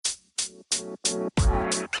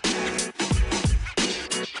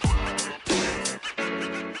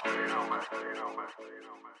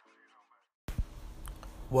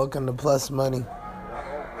Welcome to Plus Money.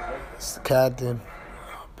 It's the captain.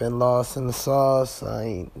 Been lost in the sauce. I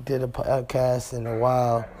ain't did a podcast in a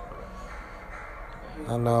while.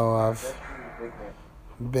 I know I've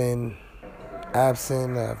been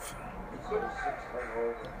absent,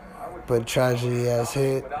 but tragedy has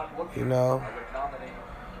hit,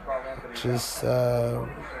 Just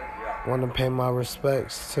want to pay my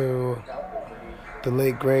respects to the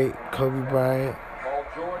late, great Kobe Bryant.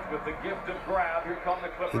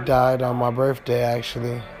 He died on my birthday,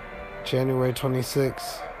 actually, January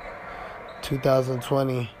 26,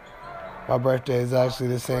 2020. My birthday is actually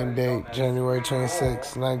the same date, January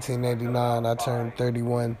 26, 1989. I turned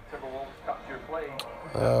 31.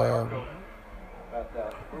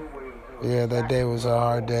 That day was a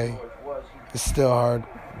hard day. It's still hard.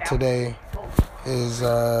 Today is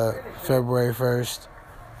February 1st,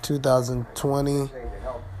 2020.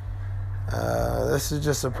 This is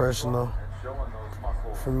just a personal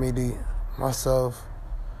for me myself.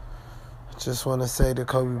 Just want to say to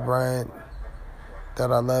Kobe Bryant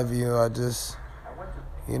that I love you.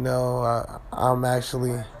 I'm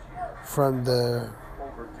actually from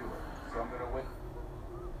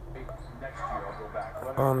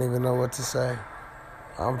I don't even know what to say.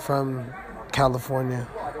 I'm from California.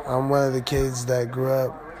 I'm one of the kids that grew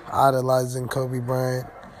up idolizing Kobe Bryant.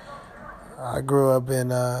 I grew up in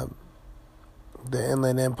the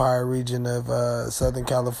Inland Empire region of Southern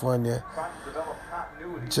California,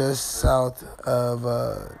 just south of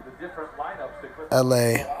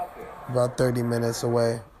LA, about 30 minutes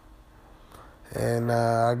away. And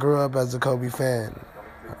I grew up as a Kobe fan.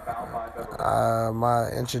 My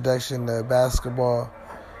introduction to basketball,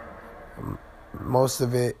 most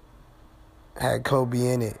of it had Kobe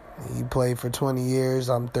in it. He played for 20 years.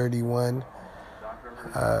 I'm 31.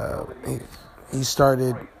 He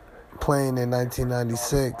started playing in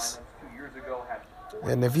 1996.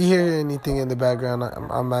 And if you hear anything in the background,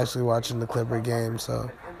 I'm actually watching the Clipper game.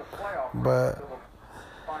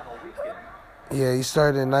 He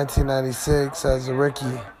started in 1996 as a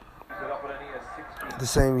rookie. The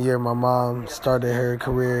same year my mom started her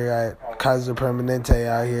career at Kaiser Permanente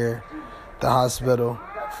out here, the hospital,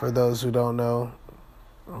 for those who don't know,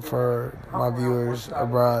 for my viewers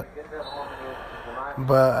abroad.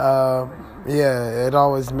 But, it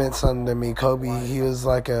always meant something to me. Kobe, he was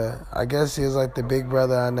like the big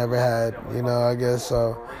brother I never had,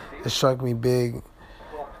 so it struck me big.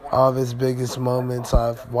 All of his biggest moments,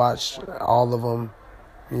 I've watched all of them,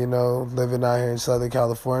 living out here in Southern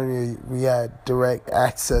California. We had direct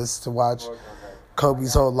access to watch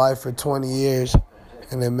Kobe's whole life for 20 years,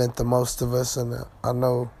 and it meant the most of us. And I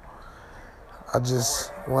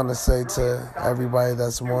just want to say to everybody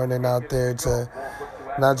that's mourning out there, to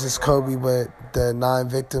not just Kobe, but the 9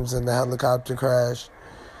 victims in the helicopter crash.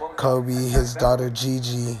 Kobe, his daughter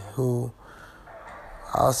Gigi, who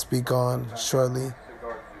I'll speak on shortly.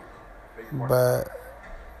 But,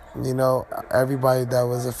 everybody that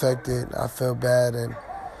was affected, I feel bad, and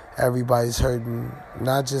everybody's hurting,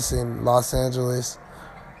 not just in Los Angeles,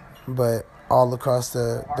 but all across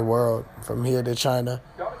the world, from here to China,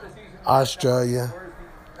 Australia,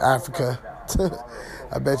 Africa.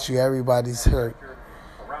 I bet you everybody's hurt,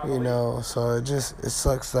 so it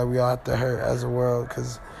sucks that we all have to hurt as a world,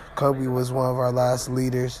 because Kobe was one of our last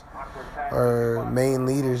leaders, or main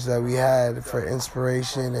leaders that we had for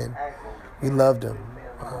inspiration, and we loved him.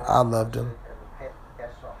 I loved him.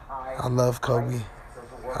 I love Kobe.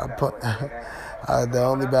 The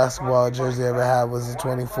only basketball jersey I ever had was a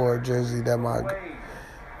 24 jersey that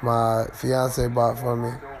my fiance bought for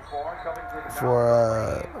me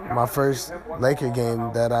for my first Laker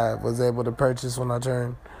game that I was able to purchase when I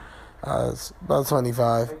turned about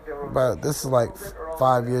 25. But this is like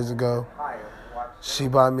 5 years ago. She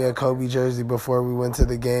bought me a Kobe jersey before we went to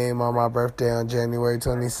the game on my birthday on January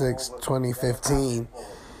 26, 2015.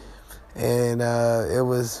 And it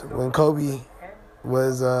was when Kobe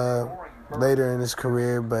was later in his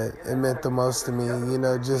career, but it meant the most to me,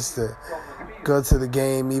 just to go to the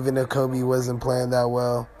game, even if Kobe wasn't playing that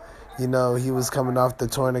well. He was coming off the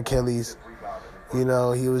torn Achilles. He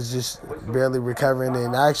was just barely recovering,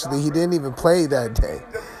 and actually he didn't even play that day.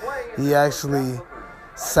 He actually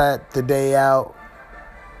sat the day out.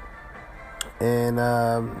 And,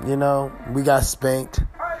 we got spanked.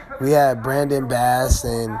 We had Brandon Bass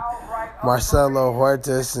and Marcelo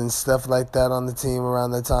Huertas and stuff like that on the team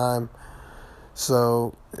around the time.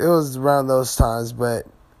 So it was around those times. But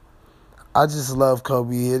I just love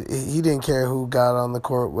Kobe. He didn't care who got on the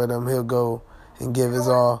court with him. He'll go and give his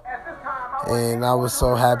all. And I was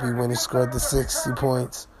so happy when he scored the 60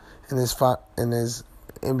 points in his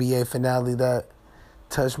NBA finale. That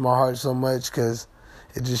touched my heart so much because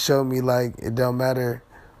it just showed me, like, it don't matter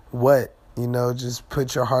what, just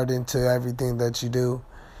put your heart into everything that you do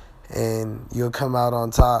and you'll come out on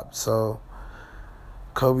top. So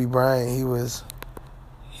Kobe Bryant, he was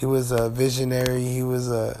a visionary. He was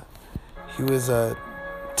a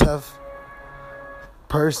tough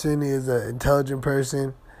person. He was an intelligent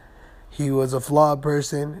person. He was a flawed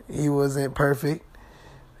person. He wasn't perfect,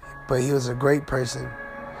 but he was a great person.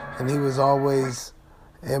 And he was always,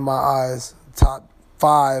 in my eyes, top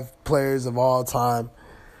 5 players of all time,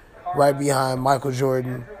 right behind Michael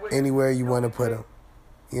Jordan, anywhere you want to put him,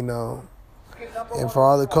 And for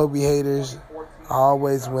all the Kobe haters, I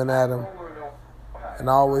always went at him. And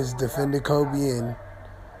I always defended Kobe, and it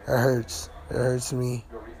hurts. It hurts me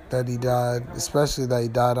that he died, especially that he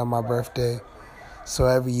died on my birthday. So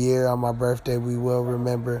every year on my birthday, we will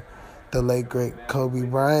remember the late, great Kobe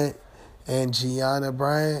Bryant and Gianna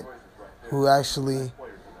Bryant, who actually,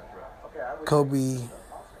 Kobe,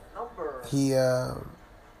 he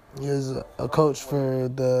was a coach for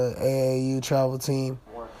the AAU travel team,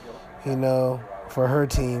 for her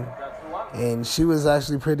team. And she was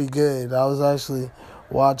actually pretty good. I was actually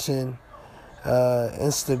watching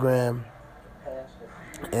Instagram,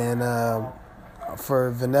 and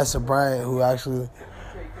for Vanessa Bryant, who actually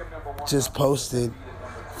just posted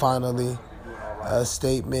finally a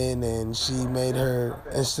statement, and she made her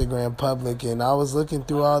Instagram public. And I was looking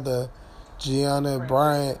through all the Gianna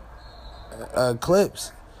Bryant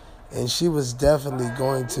clips, and she was definitely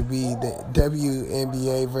going to be the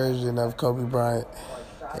WNBA version of Kobe Bryant.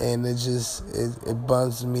 And it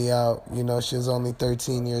bums me out. She was only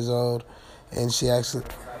 13 years old, and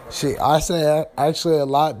I say actually a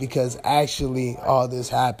lot because actually all this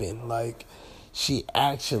happened. Like, she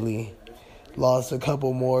actually lost a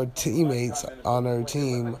couple more teammates on her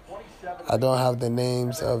team. I don't have the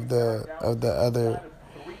names of the other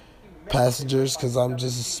passengers because I'm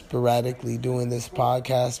just sporadically doing this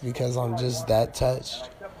podcast because I'm just that touched.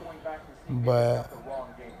 But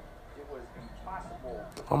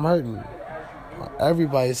I'm hurting.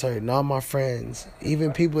 Everybody's hurting. All my friends,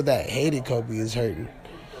 even people that hated Kobe, is hurting.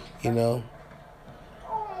 The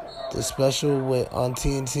special on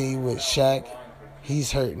TNT with Shaq,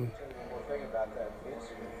 he's hurting.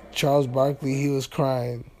 Charles Barkley, he was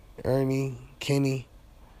crying. Ernie, Kenny,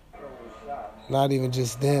 not even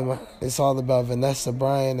just them. It's all about Vanessa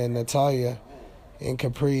Bryant and Natalia and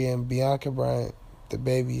Capri and Bianca Bryant, the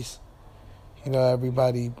babies.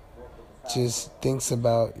 Everybody just thinks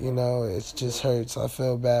about, it just hurts. I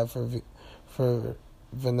feel bad for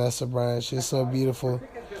Vanessa Bryant. She's so beautiful,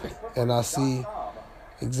 and I see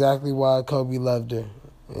exactly why Kobe loved her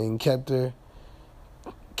and kept her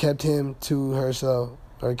to herself,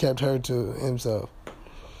 or kept her to himself.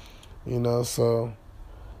 So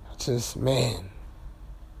just, man,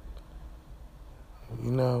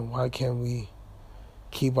 why can't we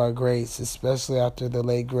keep our greats, especially after the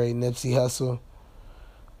late great Nipsey Hussle?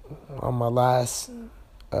 On my last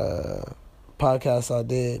podcast I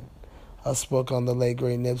did, I spoke on the late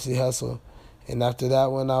great Nipsey Hussle, and after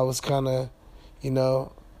that one, I was kind of,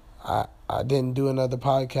 I didn't do another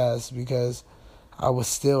podcast because I was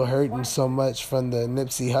still hurting so much from the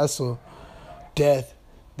Nipsey Hussle death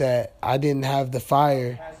that I didn't have the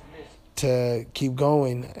fire to keep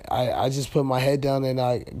going. I just put my head down and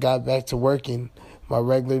I got back to working my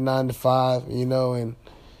regular 9 to 5, and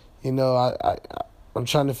I'm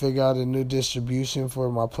trying to figure out a new distribution for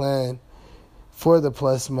my plan for the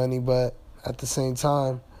Plus Money, but at the same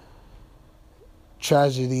time,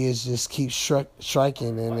 tragedy is just keep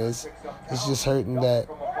striking, and it's just hurting that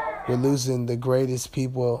we're losing the greatest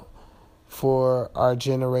people for our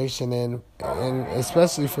generation, and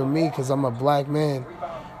especially for me, because I'm a black man.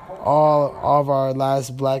 All of our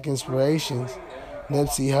last black inspirations,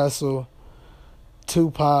 Nipsey Hussle,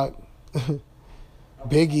 Tupac,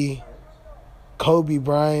 Biggie, Kobe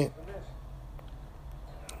Bryant,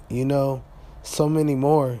 so many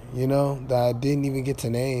more, that I didn't even get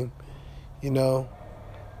to name.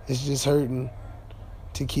 It's just hurting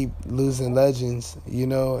to keep losing legends,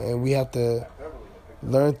 and we have to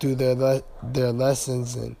learn through their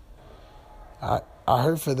lessons. And I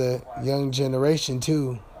hurt for the young generation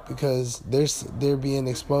too, because they're being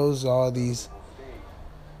exposed to all these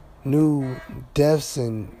new deaths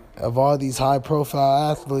and of all these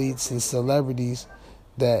high-profile athletes and celebrities,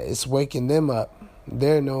 that it's waking them up.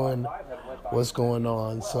 They're knowing what's going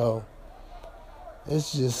on. So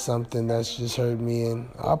it's just something that's just hurt me, and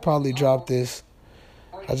I'll probably drop this.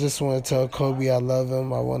 I just want to tell Kobe I love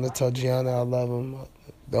him. I want to tell Gianna I love him.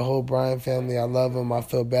 the whole Bryant family. I love him. I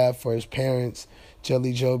feel bad for his parents,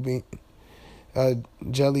 Jelly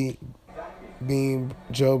Bean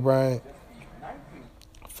Joe Bryant.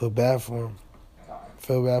 I feel bad for him. I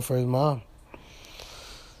feel bad for his mom.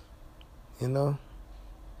 You know?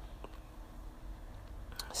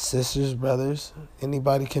 Sisters, brothers,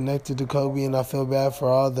 anybody connected to Kobe, and I feel bad for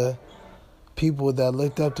all the people that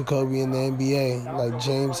looked up to Kobe in the NBA, like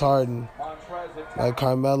James Harden, like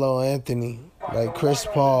Carmelo Anthony, like Chris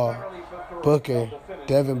Paul, Booker,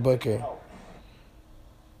 Devin Booker,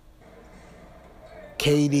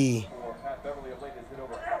 KD,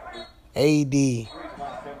 AD.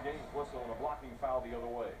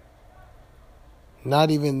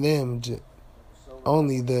 Not even them,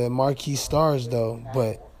 only the marquee stars though,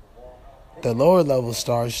 but the lower level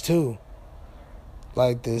stars too.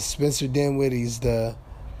 Like the Spencer Dinwiddies,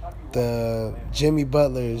 the Jimmy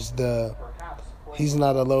Butlers, he's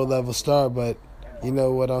not a low level star, but you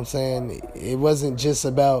know what I'm saying? It wasn't just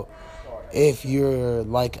about if you're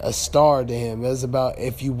like a star to him. It was about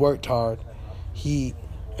if you worked hard. If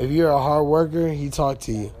you're a hard worker, he talked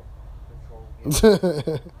to you.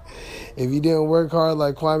 If you didn't work hard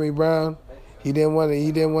like Kwame Brown, he didn't want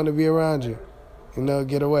to be around you. You know,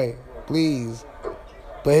 get away, please.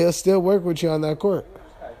 But he'll still work with you on that court.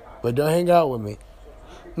 But don't hang out with me.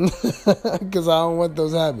 Because I don't want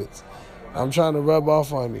those habits. I'm trying to rub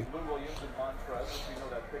off on you.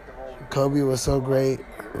 Kobe was so great.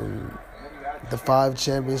 And the 5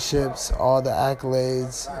 championships, all the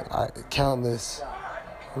accolades, countless.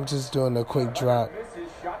 I'm just doing a quick drop.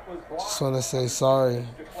 Just want to say sorry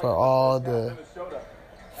for all the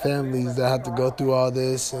families that have to go through all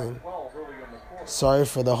this. And sorry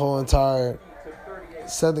for the whole entire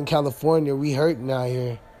Southern California. We hurting out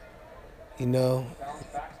here. You know,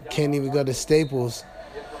 can't even go to Staples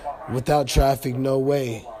without traffic, no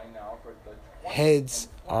way. Heads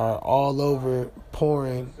are all over,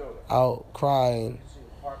 pouring out, crying,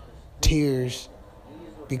 tears,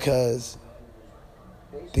 because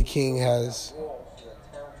the king has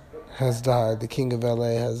died. The king of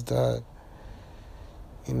LA has died.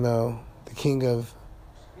 You know, the king of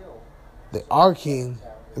our king,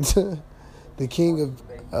 the king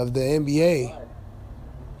of the NBA.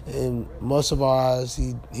 In most of our eyes,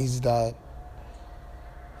 he's died.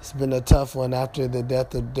 It's been a tough one after the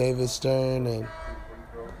death of David Stern, and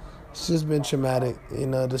it's just been traumatic, you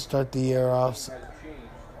know, to start the year off.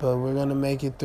 But we're going to make it through.